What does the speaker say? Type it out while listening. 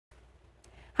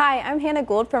Hi, I'm Hannah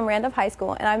Gould from Randolph High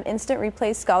School, and I'm Instant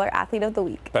Replay Scholar Athlete of the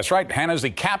Week. That's right. Hannah's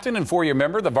the captain and four-year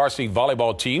member of the varsity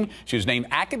volleyball team. She was named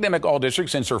Academic All-District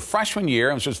since her freshman year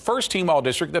and was first team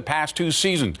All-District the past 2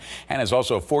 seasons. Hannah's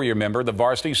also a four-year member of the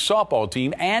varsity softball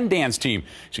team and dance team.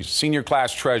 She's senior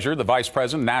class treasurer, the vice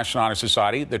president of the National Honor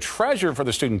Society, the treasurer for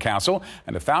the Student Council,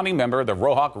 and a founding member of the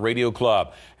Rohawk Radio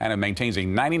Club. Hannah maintains a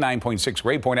 99.6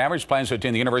 grade point average, plans to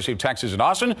attend the University of Texas in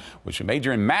Austin, which will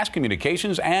major in mass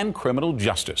communications and criminal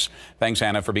justice. Thanks,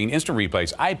 Hannah, for being Instant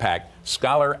Replay's IPAC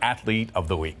Scholar Athlete of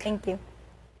the Week. Thank you.